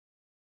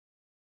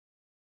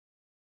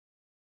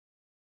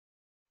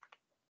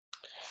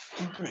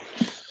All right.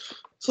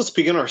 So let's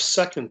begin our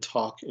second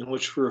talk, in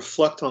which we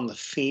reflect on the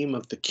theme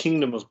of the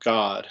kingdom of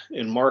God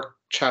in Mark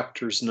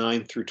chapters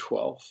 9 through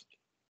 12.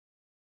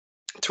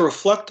 To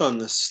reflect on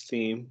this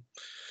theme,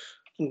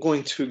 I'm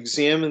going to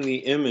examine the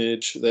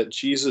image that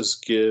Jesus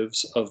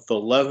gives of the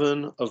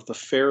leaven of the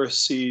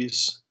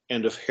Pharisees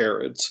and of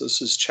Herod. So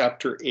this is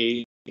chapter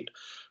 8,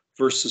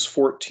 verses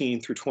 14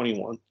 through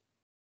 21.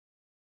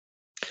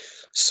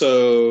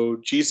 So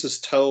Jesus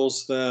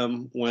tells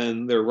them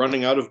when they're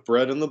running out of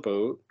bread in the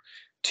boat,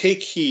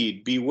 "Take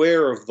heed,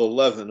 beware of the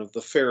leaven of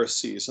the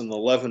Pharisees and the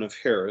leaven of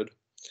Herod."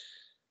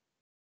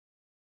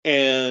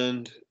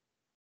 And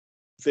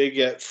they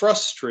get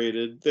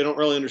frustrated. They don't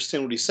really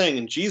understand what he's saying.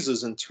 And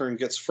Jesus, in turn,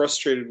 gets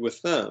frustrated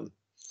with them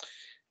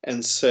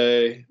and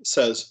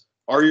says,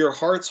 "Are your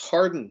hearts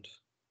hardened?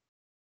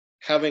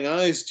 Having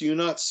eyes, do you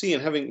not see?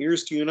 And having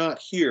ears, do you not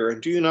hear?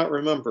 And do you not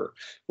remember?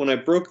 When I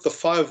broke the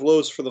 5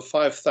 loaves for the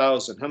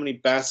 5,000, how many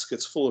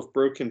baskets full of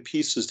broken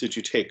pieces did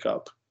you take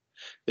up?"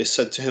 They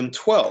said to him,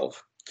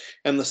 12.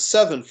 "And the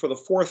 7 for the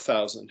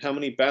 4,000, how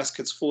many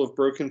baskets full of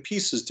broken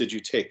pieces did you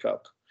take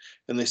up?"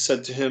 And they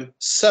said to him,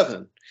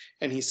 7.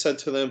 And he said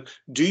to them,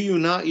 "Do you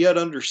not yet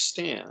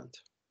understand?"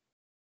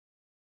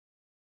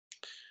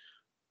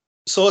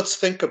 So let's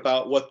think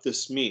about what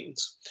this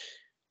means.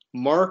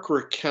 Mark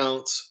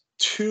recounts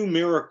 2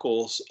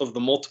 miracles of the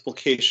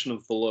multiplication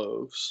of the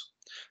loaves.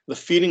 The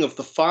feeding of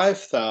the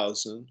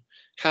 5,000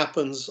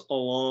 happens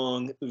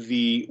along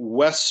the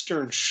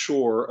western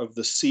shore of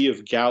the Sea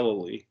of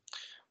Galilee.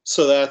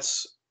 So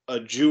that's a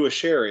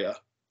Jewish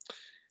area.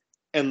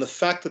 And the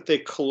fact that they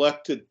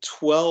collected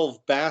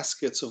 12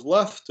 baskets of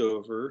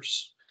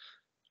leftovers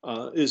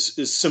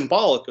is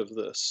symbolic of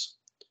this.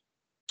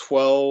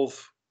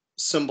 12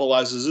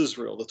 symbolizes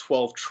Israel, the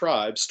 12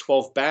 tribes,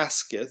 12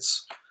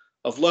 baskets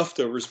of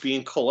leftovers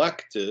being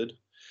collected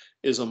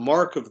is a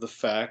mark of the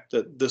fact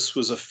that this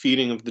was a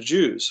feeding of the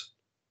Jews.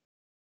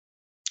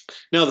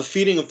 Now, the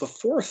feeding of the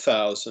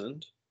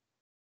 4,000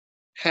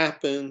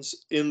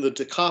 happens in the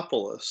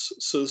Decapolis.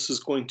 So this is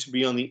going to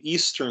be on the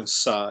eastern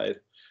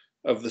side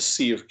of the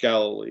Sea of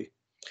Galilee.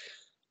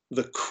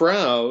 The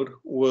crowd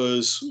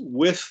was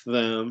with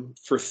them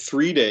for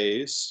 3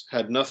 days,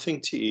 had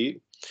nothing to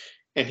eat,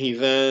 and he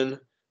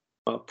then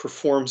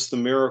performs the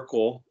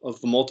miracle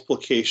of the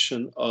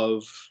multiplication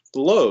of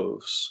the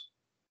loaves.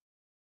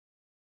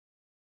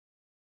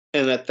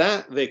 And at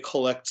that, they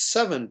collect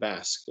 7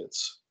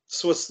 baskets.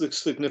 So what's the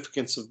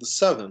significance of the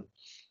 7?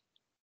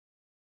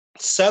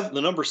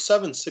 The number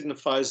 7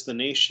 signifies the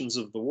nations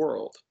of the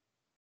world.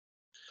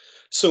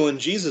 So when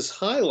Jesus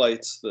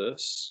highlights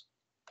this,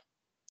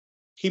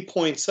 he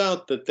points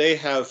out that they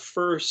have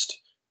first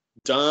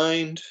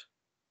dined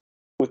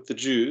with the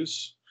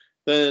Jews,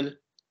 then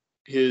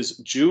his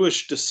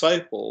Jewish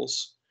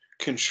disciples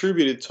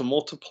contributed to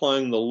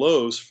multiplying the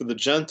loaves for the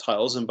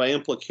Gentiles, and by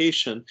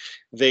implication,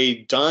 they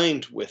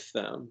dined with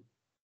them.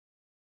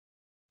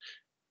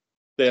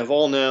 They have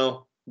all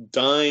now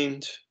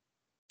dined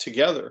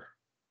together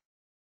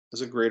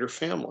as a greater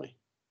family.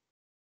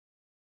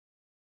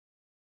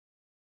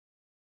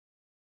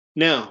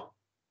 Now,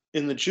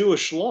 in the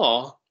Jewish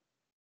law,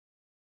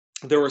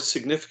 there were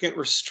significant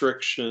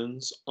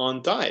restrictions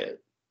on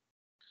diet.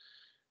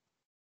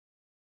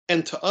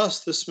 And to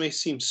us, this may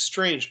seem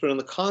strange, but in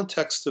the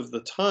context of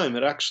the time,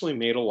 it actually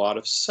made a lot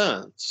of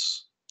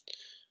sense.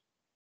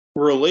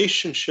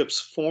 Relationships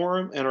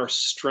form and are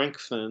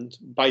strengthened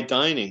by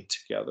dining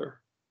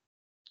together.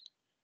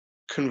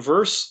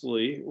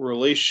 Conversely,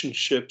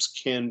 relationships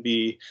can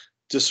be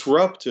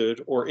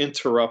disrupted or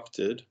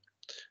interrupted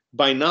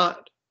by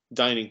not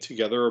dining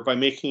together or by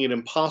making it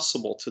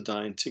impossible to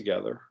dine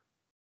together.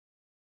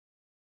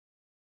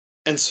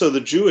 And so the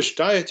Jewish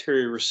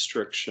dietary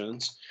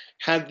restrictions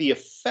had the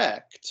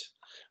effect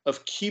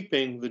of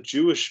keeping the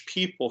Jewish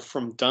people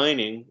from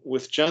dining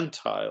with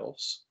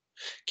Gentiles,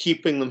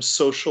 keeping them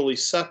socially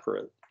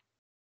separate.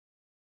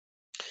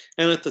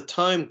 And at the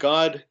time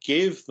God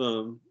gave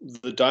them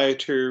the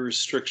dietary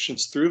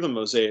restrictions through the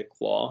Mosaic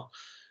Law,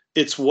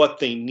 it's what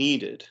they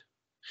needed.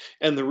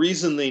 And the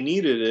reason they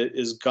needed it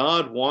is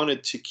God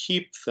wanted to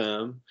keep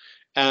them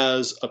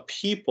as a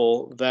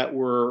people that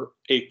were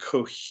a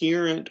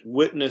coherent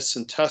witness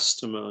and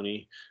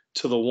testimony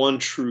to the one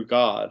true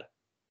God.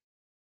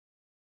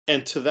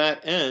 And to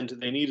that end,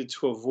 they needed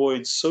to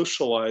avoid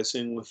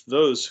socializing with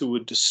those who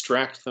would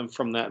distract them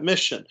from that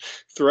mission.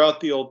 Throughout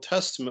the Old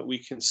Testament, we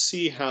can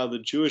see how the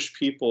Jewish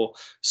people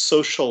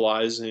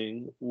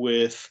socializing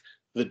with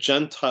the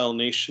Gentile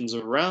nations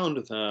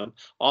around them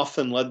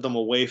often led them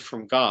away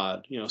from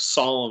God. You know,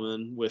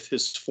 Solomon with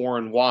his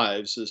foreign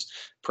wives is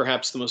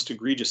perhaps the most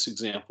egregious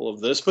example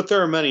of this, but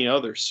there are many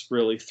others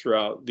really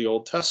throughout the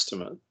Old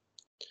Testament.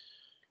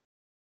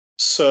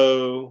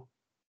 So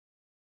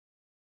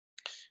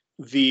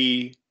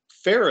the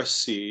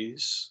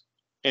Pharisees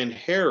and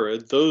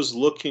Herod, those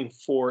looking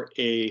for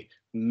a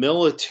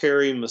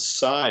military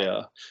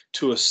Messiah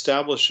to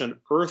establish an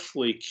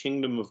earthly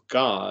kingdom of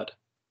God,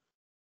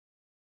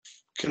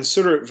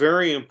 consider it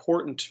very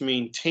important to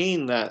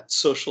maintain that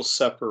social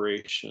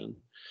separation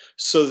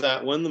so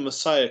that when the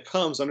Messiah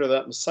comes, under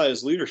that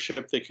Messiah's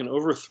leadership, they can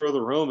overthrow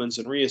the Romans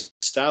and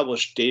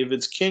reestablish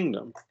David's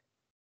kingdom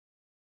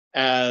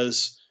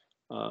as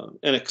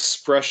an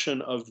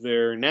expression of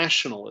their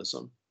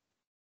nationalism,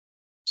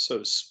 so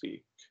to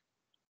speak.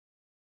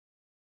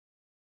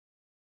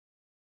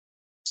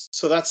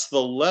 So that's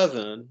the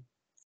leaven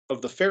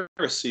of the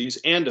Pharisees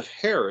and of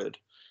Herod.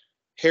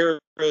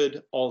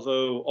 Herod,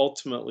 although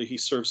ultimately he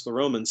serves the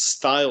Romans,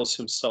 styles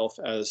himself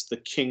as the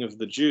king of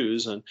the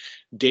Jews and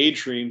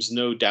daydreams,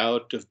 no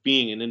doubt, of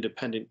being an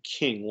independent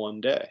king one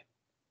day.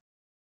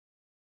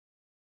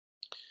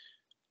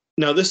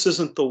 Now, this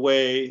isn't the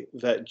way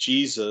that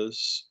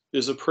Jesus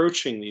is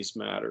approaching these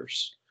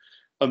matters.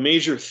 A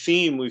major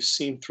theme we've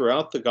seen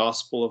throughout the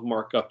Gospel of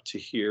Mark up to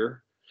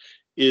here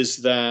is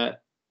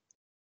that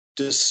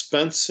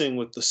dispensing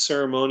with the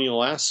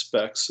ceremonial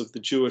aspects of the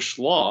Jewish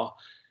law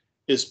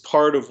is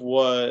part of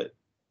what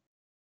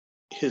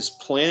his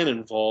plan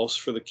involves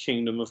for the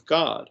kingdom of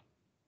God.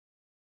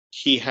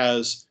 He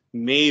has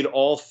made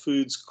all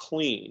foods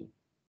clean.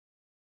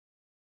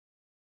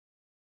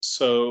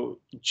 So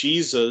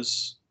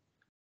Jesus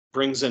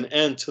brings an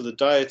end to the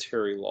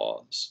dietary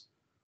laws.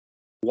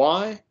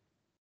 Why?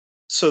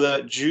 So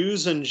that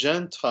Jews and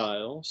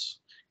Gentiles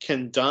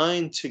can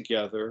dine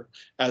together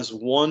as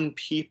one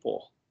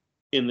people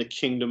in the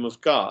kingdom of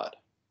God.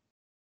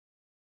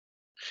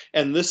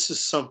 And this is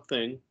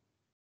something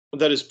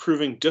that is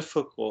proving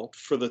difficult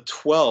for the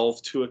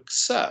 12 to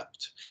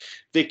accept.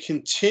 They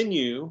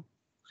continue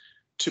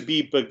to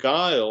be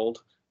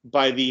beguiled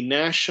by the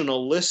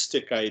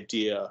nationalistic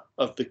idea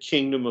of the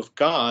kingdom of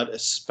God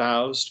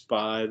espoused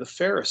by the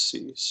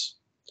Pharisees.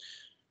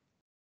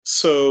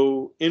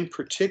 So, in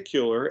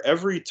particular,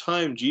 every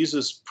time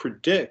Jesus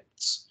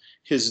predicts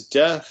his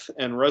death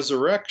and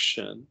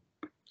resurrection,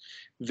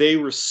 they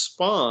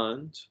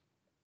respond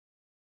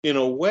in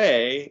a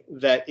way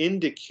that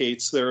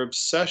indicates their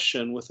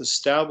obsession with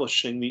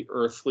establishing the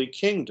earthly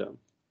kingdom.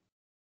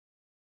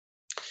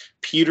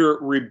 Peter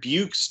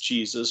rebukes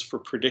Jesus for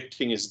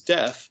predicting his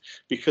death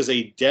because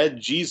a dead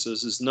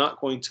Jesus is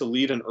not going to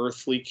lead an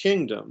earthly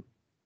kingdom.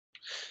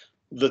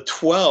 The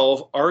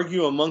 12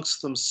 argue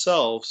amongst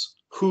themselves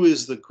who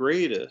is the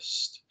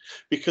greatest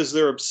because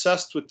they're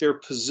obsessed with their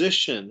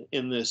position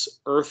in this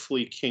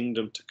earthly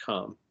kingdom to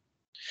come.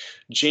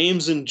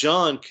 James and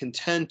John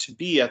contend to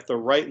be at the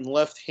right and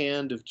left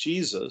hand of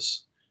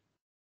Jesus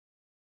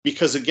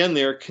because, again,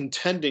 they are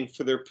contending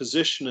for their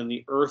position in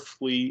the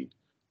earthly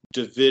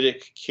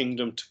Davidic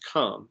kingdom to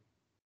come.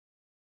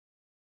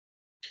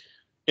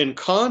 In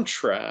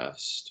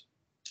contrast,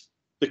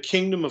 the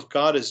kingdom of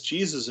God as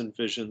Jesus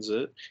envisions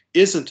it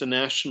isn't a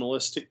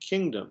nationalistic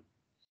kingdom.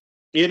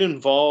 It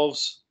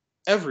involves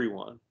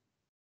everyone.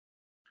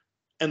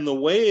 And the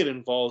way it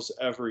involves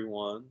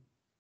everyone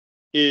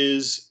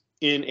is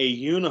in a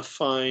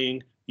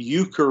unifying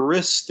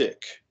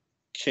Eucharistic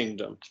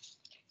kingdom.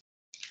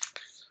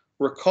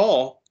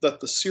 Recall that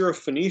the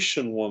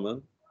Syrophoenician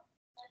woman,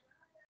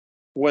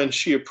 when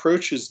she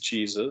approaches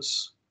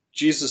Jesus,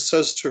 Jesus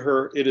says to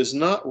her, "It is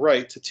not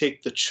right to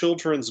take the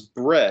children's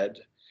bread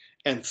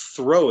and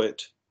throw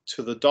it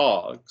to the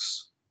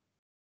dogs."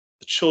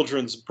 The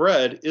children's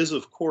bread is,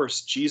 of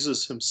course,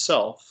 Jesus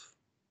himself.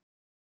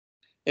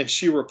 And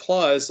she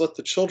replies, "Let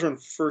the children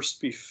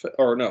first be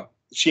or no,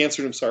 she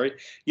answered him, sorry,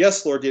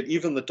 "Yes, Lord, yet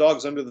even the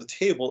dogs under the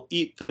table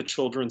eat the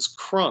children's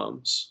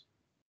crumbs."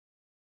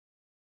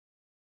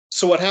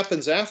 So what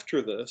happens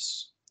after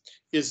this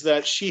is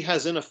that she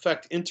has in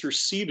effect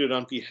interceded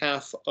on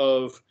behalf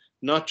of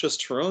not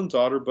just her own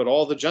daughter, but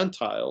all the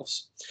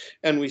Gentiles.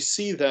 And we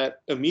see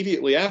that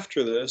immediately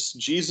after this,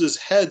 Jesus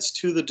heads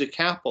to the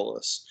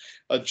Decapolis,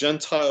 a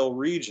Gentile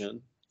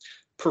region,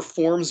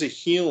 performs a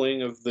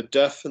healing of the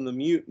deaf and the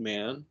mute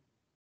man.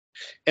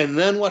 And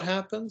then what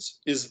happens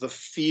is the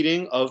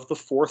feeding of the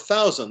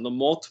 4,000. The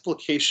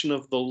multiplication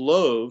of the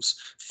loaves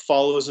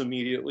follows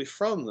immediately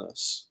from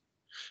this.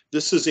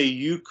 This is a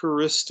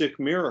Eucharistic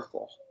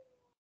miracle.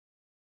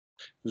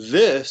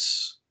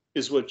 This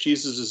is what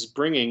Jesus is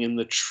bringing in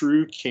the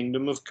true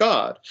kingdom of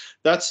God.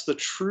 That's the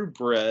true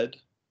bread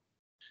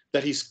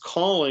that he's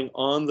calling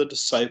on the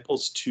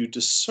disciples to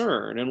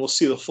discern. And we'll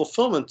see the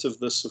fulfillment of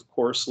this, of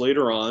course,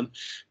 later on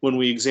when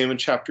we examine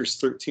chapters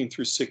 13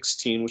 through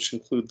 16, which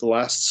include the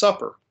Last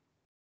Supper.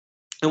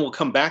 And we'll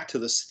come back to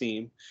this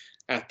theme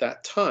at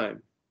that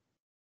time.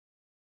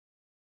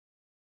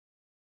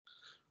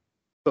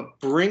 But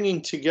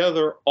bringing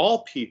together all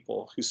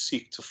people who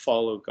seek to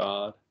follow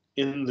God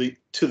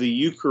to the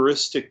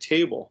Eucharistic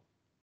table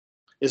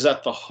is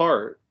at the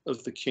heart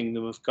of the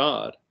kingdom of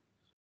God.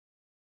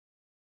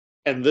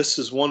 And this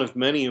is one of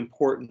many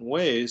important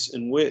ways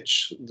in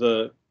which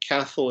the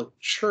Catholic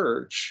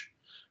Church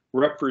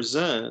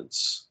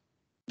represents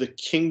the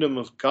kingdom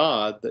of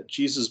God that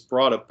Jesus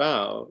brought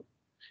about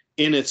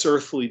in its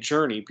earthly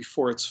journey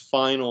before its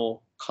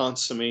final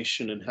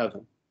consummation in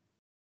heaven.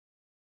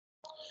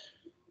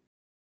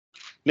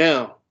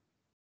 Now,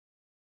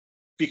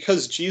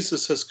 because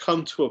Jesus has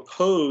come to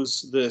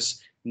oppose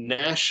this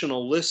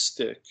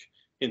nationalistic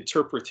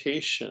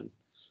interpretation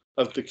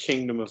of the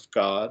kingdom of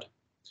God.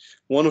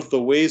 One of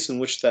the ways in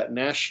which that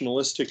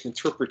nationalistic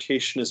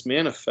interpretation is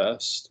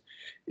manifest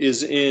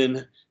is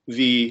in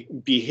the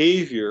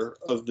behavior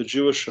of the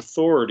Jewish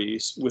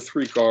authorities with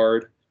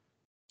regard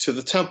to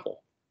the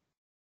temple.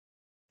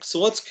 So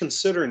let's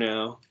consider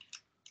now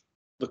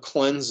the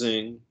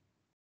cleansing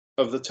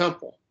of the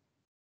temple.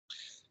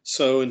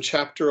 So in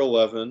chapter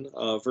 11,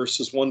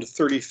 verses 1 to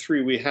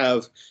 33, we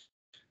have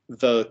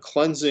the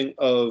cleansing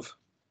of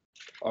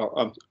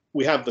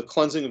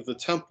the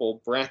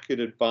temple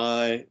bracketed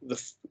by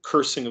the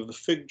cursing of the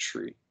fig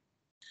tree.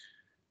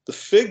 The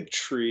fig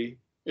tree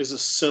is a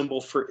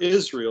symbol for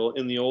Israel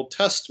in the Old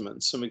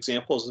Testament. Some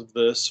examples of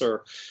this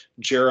are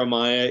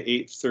Jeremiah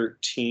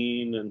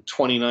 8:13 and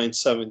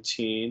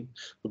 29:17,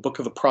 the book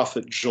of the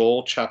prophet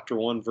Joel, chapter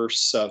 1, verse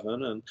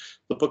 7, and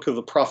the book of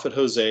the prophet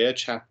Hosea,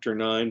 chapter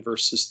 9,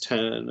 verses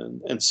 10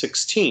 and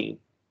 16.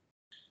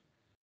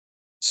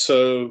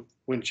 So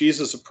when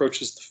Jesus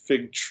approaches the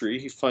fig tree,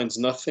 he finds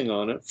nothing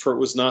on it, for it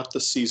was not the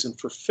season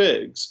for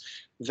figs.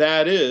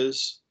 That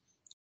is,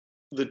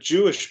 the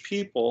Jewish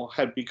people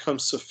had become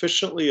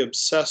sufficiently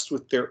obsessed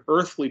with their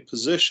earthly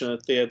position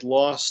that they had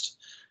lost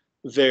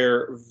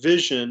their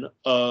vision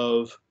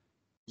of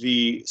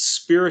the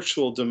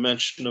spiritual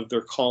dimension of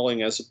their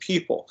calling as a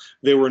people.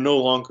 They were no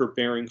longer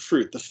bearing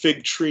fruit. The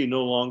fig tree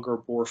no longer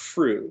bore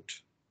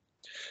fruit.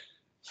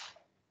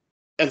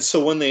 And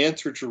so when they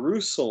enter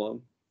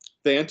Jerusalem,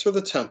 they enter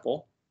the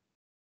temple.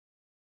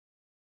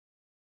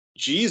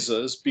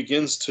 Jesus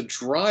begins to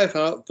drive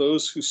out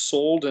those who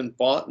sold and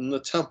bought in the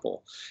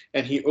temple,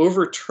 and he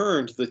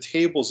overturned the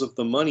tables of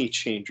the money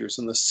changers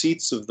and the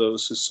seats of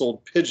those who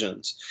sold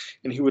pigeons,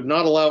 and he would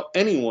not allow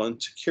anyone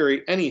to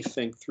carry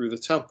anything through the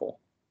temple.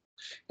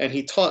 And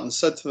he taught and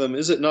said to them,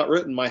 "Is it not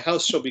written, my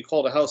house shall be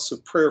called a house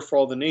of prayer for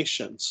all the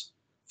nations,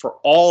 for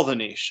all the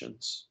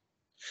nations?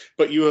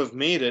 But you have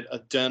made it a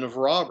den of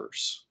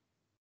robbers."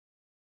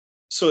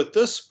 So at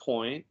this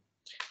point,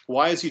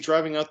 why is he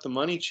driving out the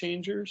money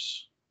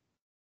changers?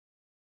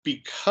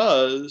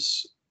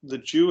 Because the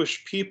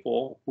Jewish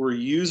people were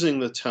using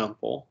the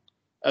temple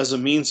as a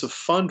means of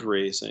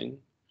fundraising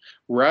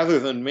rather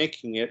than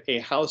making it a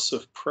house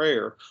of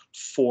prayer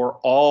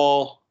for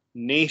all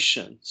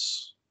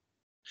nations.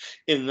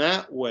 In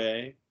that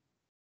way,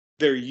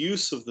 their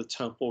use of the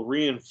temple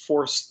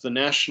reinforced the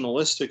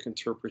nationalistic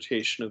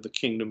interpretation of the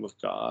kingdom of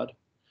God.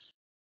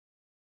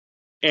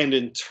 And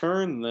in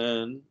turn,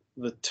 then,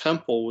 the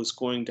temple was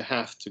going to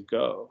have to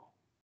go.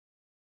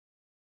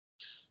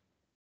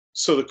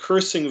 So the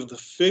cursing of the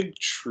fig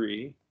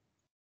tree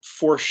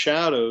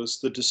foreshadows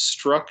the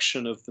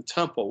destruction of the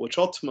temple, which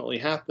ultimately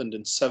happened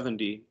in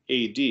 70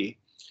 AD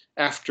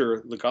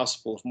after the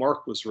Gospel of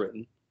Mark was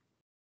written,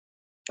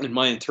 in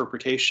my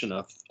interpretation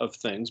of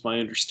things, my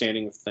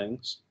understanding of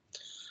things.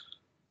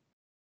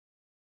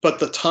 But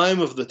the time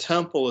of the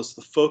temple as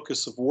the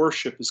focus of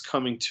worship is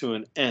coming to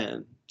an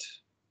end.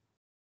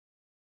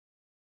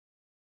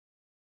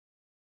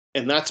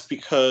 And that's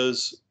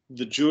because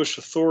the Jewish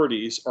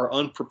authorities are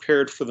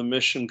unprepared for the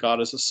mission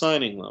God is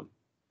assigning them.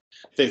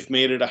 They've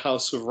made it a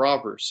house of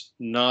robbers,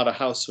 not a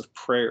house of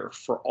prayer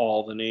for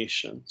all the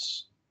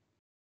nations.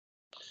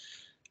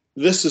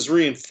 This is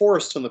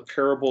reinforced in the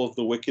parable of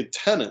the wicked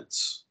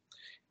tenants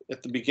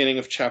at the beginning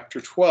of chapter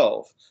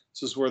 12.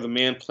 This is where the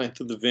man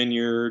planted the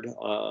vineyard,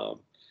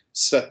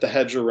 set the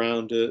hedge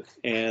around it,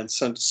 and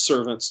sent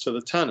servants to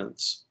the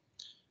tenants.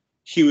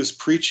 He was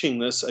preaching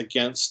this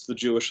against the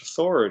Jewish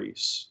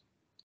authorities.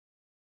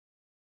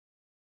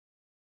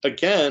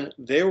 Again,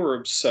 they were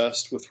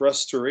obsessed with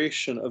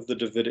restoration of the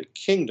Davidic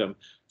kingdom.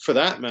 For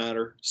that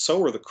matter, so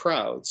were the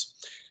crowds.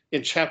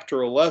 In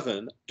chapter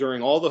 11,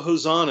 during all the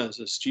hosannas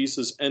as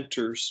Jesus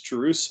enters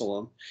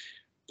Jerusalem,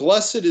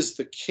 "Blessed is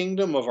the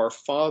kingdom of our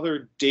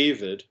father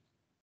David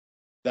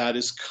that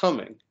is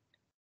coming."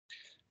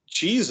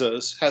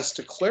 Jesus has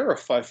to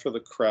clarify for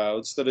the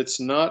crowds that it's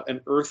not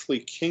an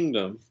earthly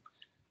kingdom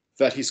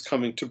that he's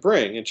coming to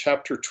bring. In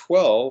chapter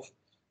 12,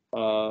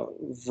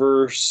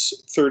 verse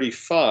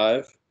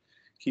 35,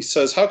 he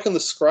says, "How can the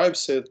scribes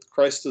say that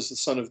Christ is the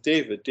son of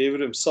David? David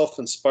himself,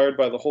 inspired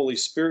by the Holy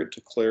Spirit,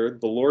 declared,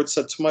 'The Lord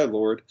said to my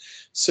Lord,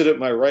 sit at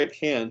my right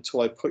hand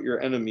till I put your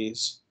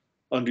enemies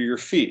under your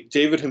feet.'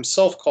 David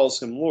himself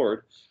calls him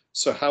Lord,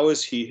 so how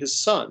is he his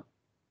son?"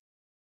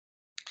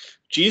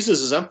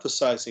 Jesus is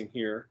emphasizing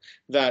here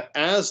that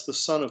as the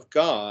Son of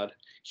God,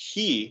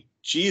 he,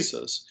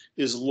 Jesus,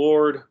 is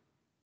Lord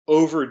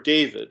over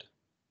David.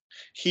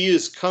 He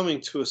is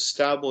coming to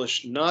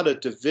establish not a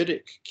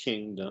Davidic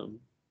kingdom,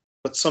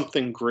 but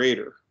something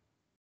greater.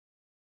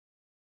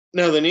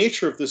 Now, the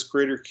nature of this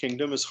greater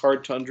kingdom is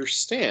hard to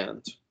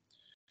understand.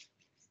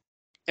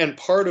 And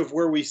part of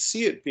where we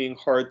see it being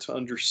hard to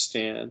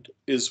understand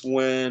is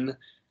when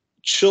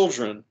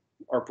children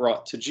are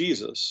brought to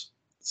Jesus.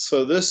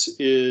 So this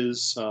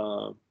is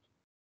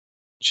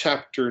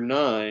chapter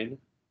 9,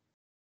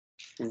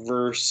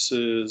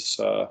 verses,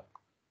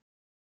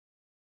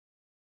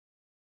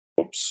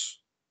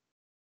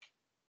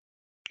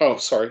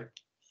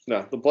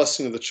 No, the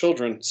blessing of the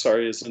children,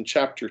 is in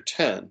chapter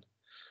 10.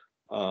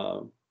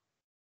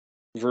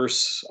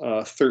 verse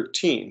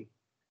 13,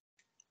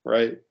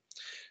 right?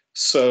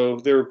 So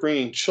they were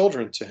bringing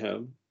children to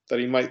him that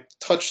he might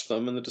touch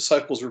them, and the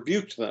disciples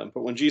rebuked them.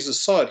 But when Jesus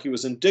saw it, he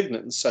was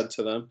indignant and said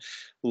to them,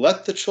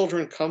 "Let the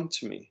children come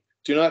to me.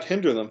 Do not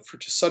hinder them, for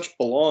to such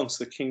belongs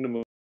the kingdom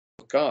of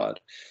God.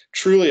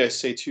 Truly I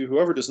say to you,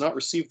 whoever does not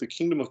receive the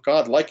kingdom of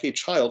God like a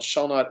child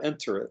shall not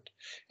enter it."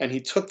 And he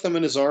took them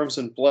in his arms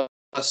and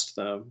blessed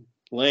them,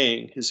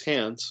 laying his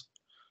hands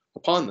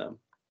upon them.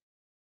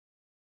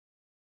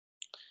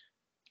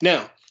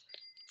 Now,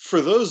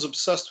 for those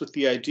obsessed with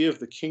the idea of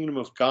the kingdom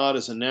of God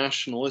as a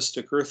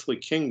nationalistic earthly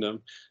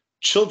kingdom,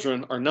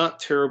 children are not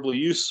terribly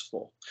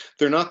useful.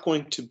 They're not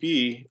going to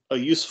be a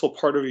useful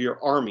part of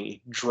your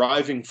army,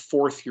 driving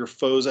forth your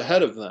foes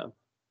ahead of them.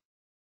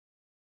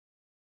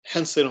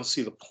 Hence, they don't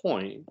see the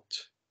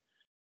point.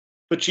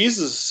 But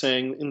Jesus is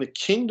saying, in the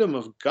kingdom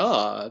of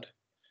God,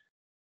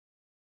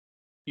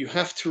 you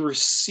have to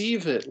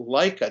receive it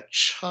like a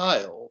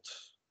child.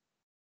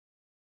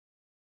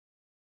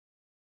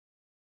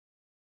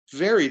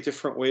 Very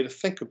different way to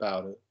think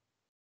about it.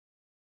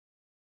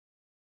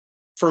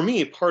 For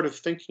me, part of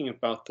thinking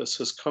about this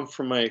has come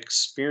from my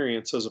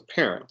experience as a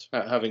parent.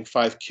 Having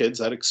 5 kids,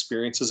 that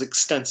experience is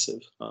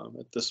extensive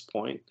at this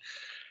point.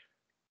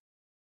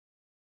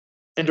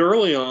 And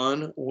early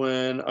on,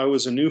 when I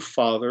was a new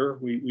father,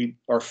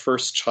 our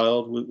first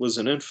child was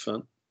an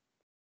infant.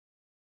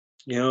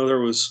 There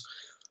was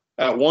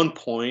at one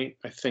point,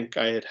 I think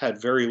I had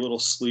had very little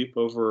sleep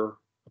over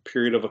a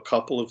period of a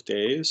couple of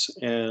days,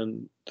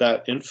 and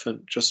that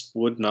infant just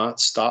would not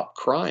stop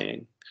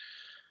crying.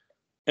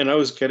 And I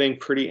was getting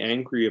pretty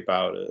angry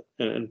about it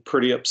and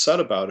pretty upset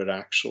about it,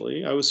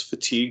 actually. I was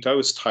fatigued. I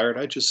was tired.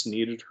 I just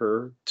needed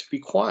her to be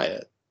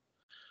quiet.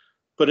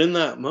 But in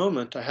that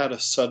moment, I had a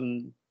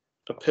sudden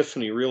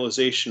epiphany,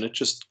 realization. It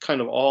just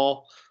kind of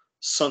all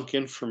sunk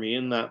in for me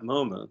in that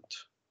moment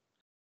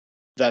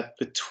that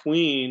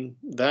between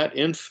that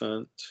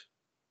infant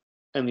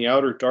and the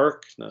outer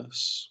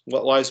darkness,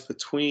 what lies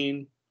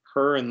between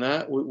her and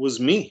that was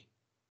me.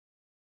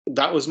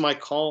 That was my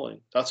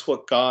calling. That's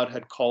what God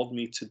had called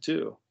me to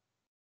do.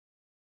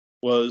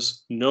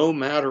 Was no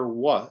matter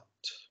what,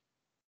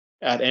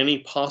 at any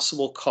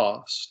possible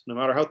cost, no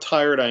matter how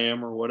tired I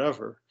am or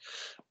whatever,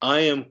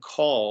 I am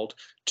called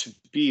to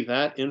be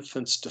that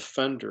infant's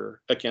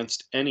defender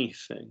against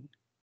anything,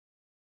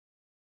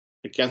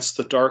 against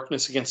the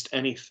darkness, against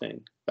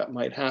anything that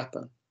might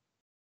happen.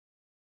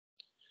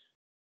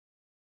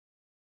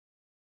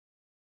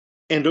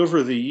 And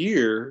over the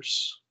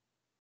years,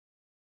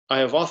 I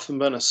have often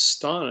been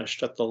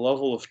astonished at the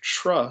level of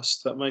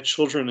trust that my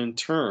children in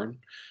turn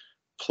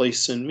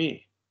place in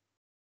me.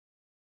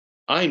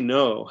 I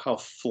know how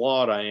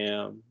flawed I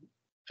am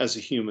as a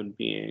human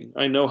being.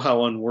 I know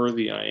how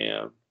unworthy I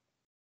am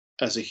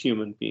as a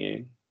human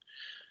being.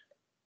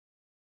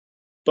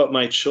 But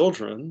my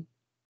children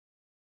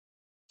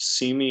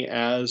see me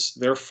as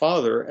their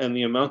father, and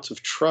the amount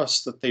of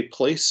trust that they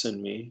place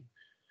in me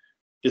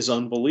is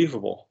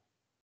unbelievable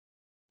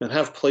and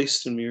have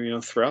placed in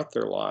me, throughout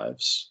their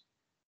lives.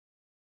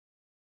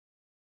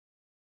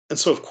 And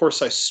so, of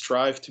course, I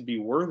strive to be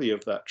worthy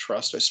of that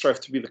trust. I strive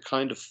to be the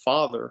kind of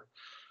father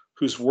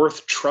who's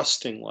worth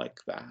trusting like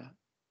that,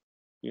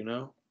 you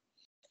know?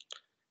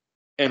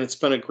 And it's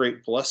been a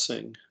great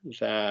blessing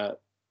that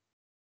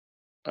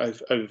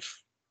I've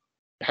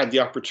had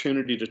the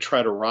opportunity to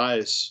try to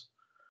rise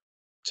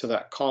to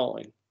that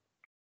calling.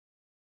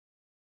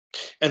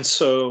 And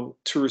so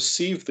to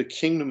receive the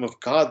kingdom of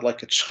God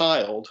like a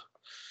child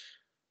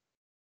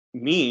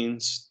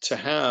means to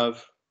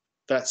have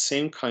that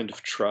same kind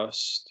of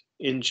trust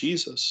in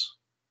Jesus,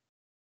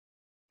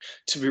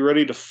 to be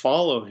ready to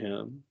follow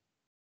him,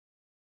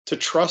 to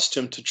trust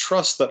him, to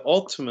trust that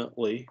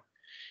ultimately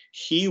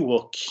he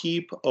will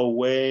keep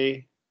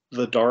away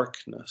the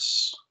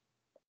darkness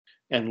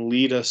and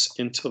lead us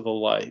into the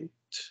light.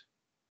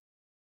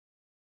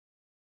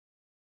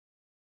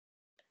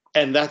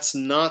 And that's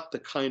not the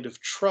kind of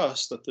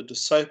trust that the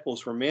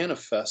disciples were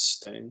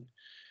manifesting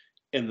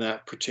in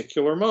that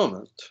particular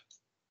moment.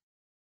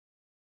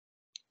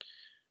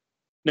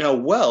 Now,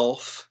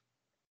 wealth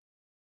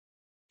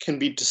can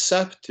be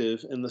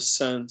deceptive in the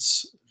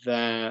sense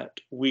that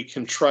we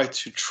can try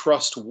to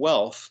trust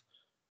wealth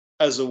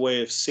as a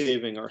way of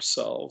saving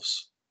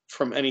ourselves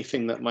from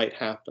anything that might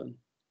happen.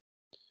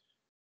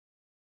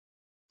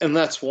 And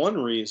that's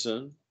one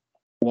reason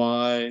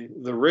why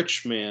the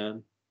rich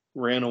man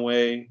ran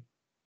away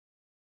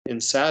in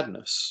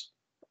sadness.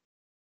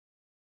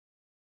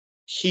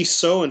 He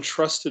so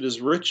entrusted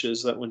his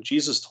riches that when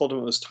Jesus told him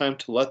it was time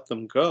to let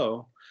them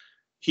go,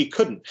 he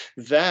couldn't.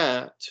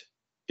 That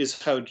is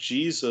how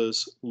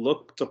Jesus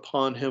looked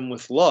upon him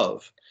with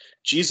love.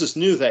 Jesus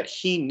knew that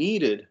he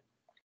needed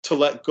to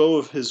let go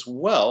of his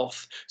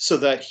wealth so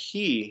that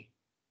he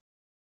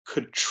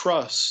could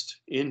trust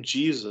in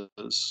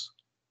Jesus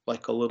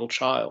like a little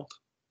child.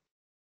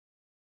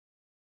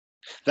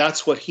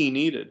 That's what he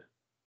needed,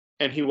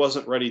 and he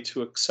wasn't ready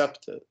to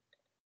accept it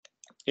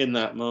in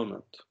that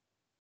moment.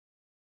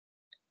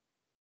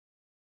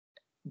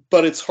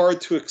 but it's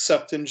hard to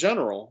accept in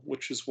general,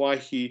 which is why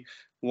he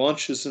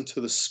launches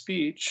into the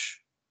speech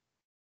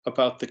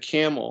about the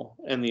camel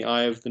and the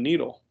eye of the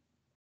needle.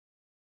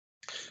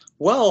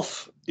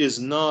 Wealth is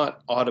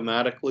not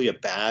automatically a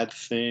bad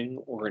thing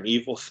or an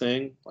evil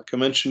thing. Like I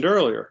mentioned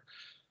earlier,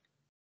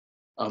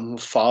 I'm a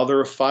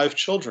father of 5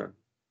 children.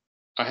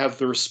 I have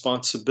the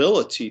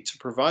responsibility to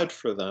provide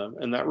for them,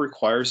 and that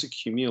requires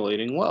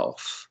accumulating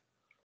wealth.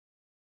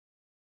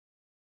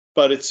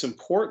 But it's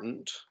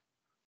important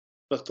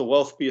that the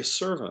wealth be a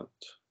servant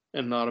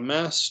and not a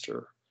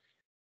master,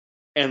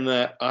 and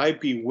that I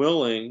be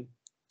willing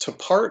to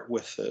part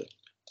with it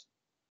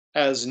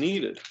as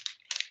needed,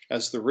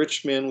 as the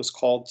rich man was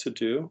called to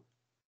do.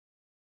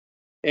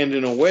 And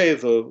in a way,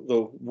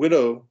 the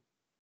widow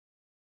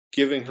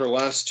giving her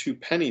last 2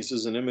 pennies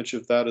is an image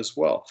of that as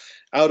well.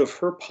 Out of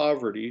her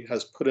poverty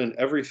has put in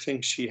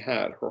everything she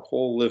had, her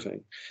whole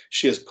living.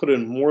 She has put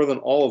in more than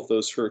all of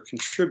those who are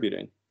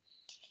contributing.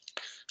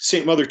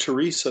 St. Mother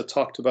Teresa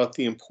talked about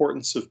the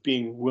importance of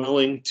being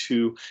willing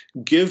to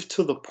give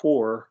to the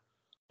poor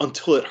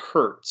until it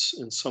hurts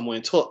in some way,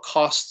 until it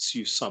costs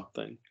you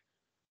something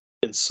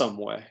in some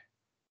way.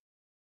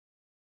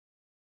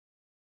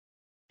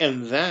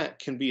 And that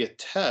can be a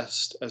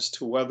test as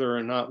to whether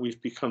or not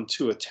we've become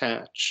too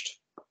attached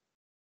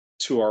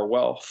to our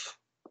wealth.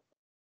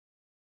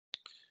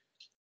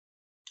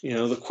 You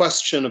know, the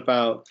question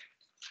about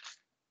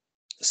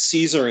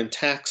Caesar and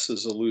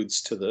taxes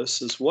alludes to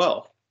this as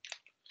well.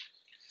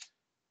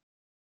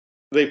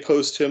 They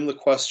posed to him the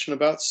question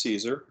about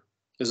Caesar.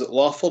 Is it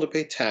lawful to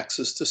pay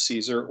taxes to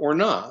Caesar or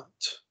not?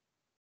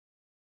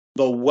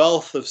 The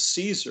wealth of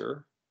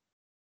Caesar,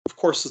 of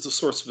course, is the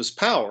source of his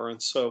power.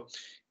 And so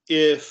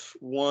if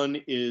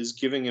one is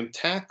giving him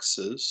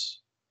taxes,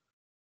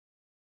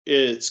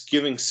 it's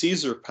giving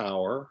Caesar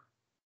power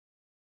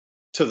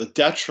to the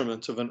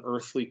detriment of an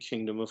earthly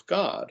kingdom of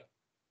God.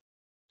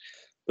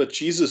 But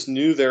Jesus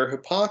knew their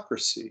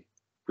hypocrisy.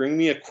 Bring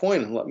me a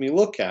coin and let me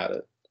look at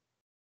it.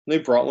 And they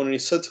brought one, and he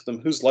said to them,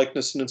 whose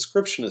likeness and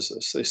inscription is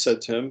this? They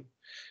said to him,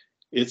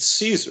 it's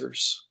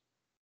Caesar's.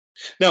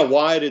 Now,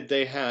 why did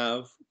they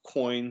have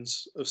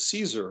coins of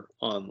Caesar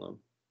on them?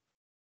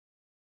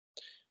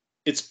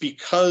 It's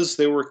because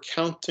they were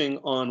counting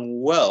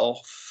on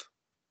wealth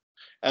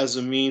as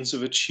a means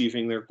of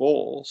achieving their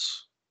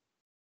goals.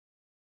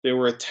 They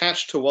were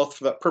attached to wealth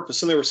for that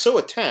purpose, and they were so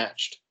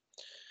attached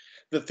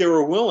that they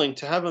were willing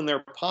to have in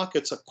their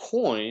pockets a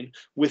coin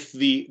with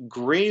the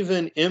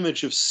graven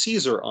image of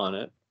Caesar on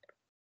it.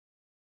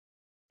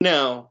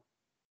 Now,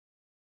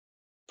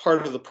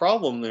 part of the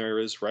problem there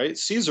is, right,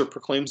 Caesar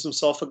proclaims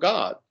himself a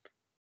god.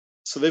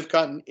 So they've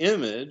got an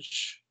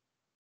image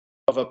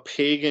of a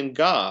pagan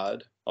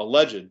god,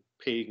 alleged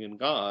pagan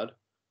god,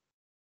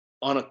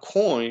 on a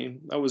coin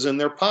that was in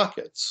their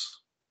pockets.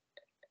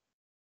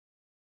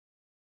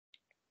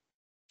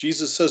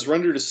 Jesus says,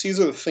 render to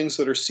Caesar the things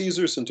that are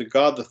Caesar's, and to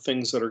God the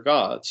things that are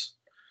God's.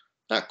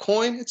 That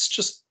coin, it's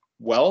just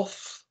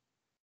wealth,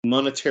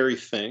 monetary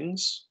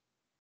things.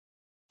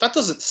 That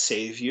doesn't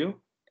save you.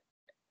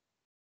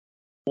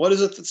 What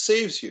is it that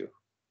saves you?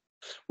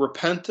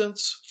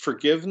 Repentance,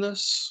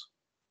 forgiveness,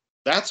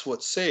 that's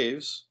what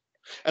saves.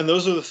 And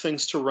those are the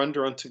things to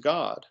render unto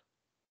God.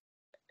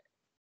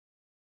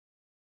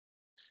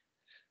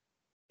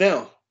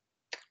 Now,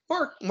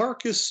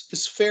 Mark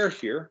is fair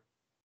here.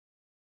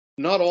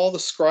 Not all the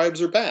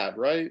scribes are bad,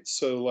 right?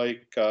 So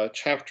like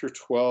chapter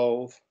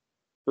 12,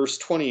 verse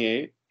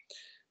 28,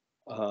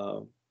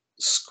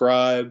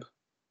 scribe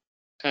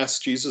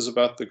asks Jesus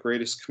about the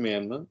greatest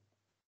commandment.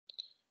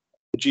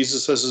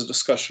 Jesus has a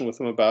discussion with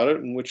him about it,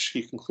 in which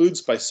he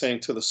concludes by saying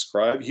to the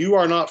scribe, you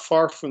are not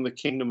far from the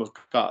kingdom of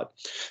God.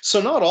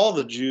 So not all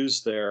the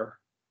Jews there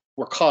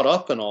were caught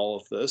up in all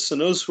of this,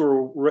 and those who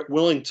were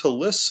willing to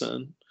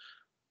listen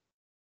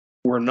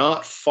were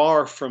not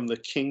far from the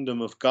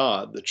kingdom of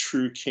God, the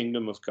true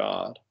kingdom of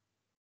God.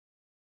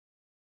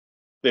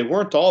 They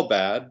weren't all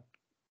bad.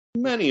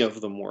 Many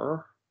of them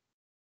were,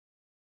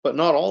 but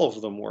not all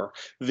of them were.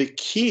 The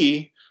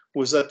key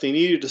was that they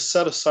needed to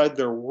set aside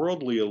their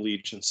worldly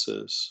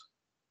allegiances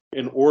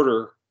in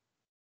order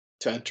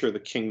to enter the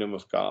kingdom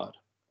of God.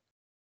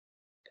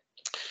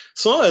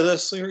 So out of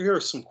this, here are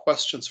some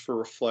questions for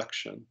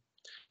reflection.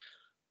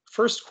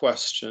 First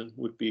question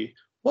would be,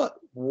 what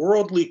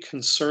worldly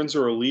concerns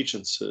or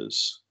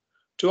allegiances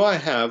do I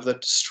have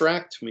that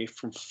distract me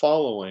from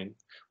following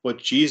what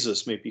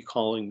Jesus may be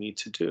calling me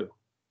to do?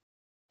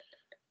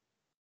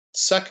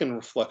 Second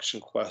reflection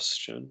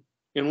question,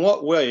 in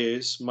what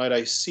ways might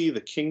I see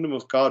the kingdom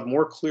of God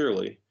more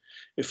clearly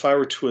if I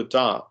were to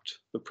adopt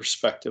the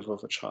perspective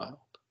of a child?